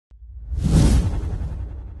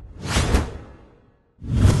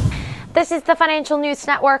This is the Financial News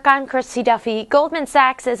Network. I'm Christy Duffy. Goldman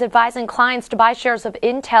Sachs is advising clients to buy shares of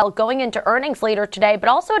Intel going into earnings later today, but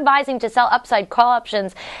also advising to sell upside call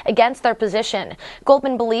options against their position.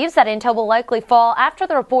 Goldman believes that Intel will likely fall after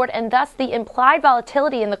the report, and thus the implied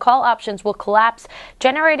volatility in the call options will collapse,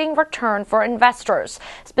 generating return for investors.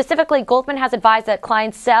 Specifically, Goldman has advised that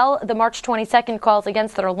clients sell the March 22nd calls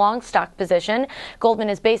against their long stock position. Goldman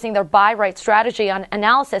is basing their buy right strategy on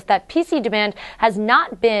analysis that PC demand has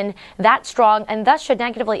not been that strong and thus should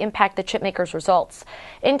negatively impact the chipmaker's results.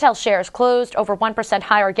 Intel shares closed over 1%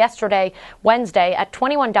 higher yesterday, Wednesday, at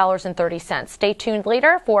 $21.30. Stay tuned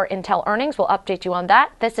later for Intel earnings. We'll update you on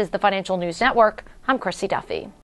that. This is the Financial News Network. I'm Christy Duffy.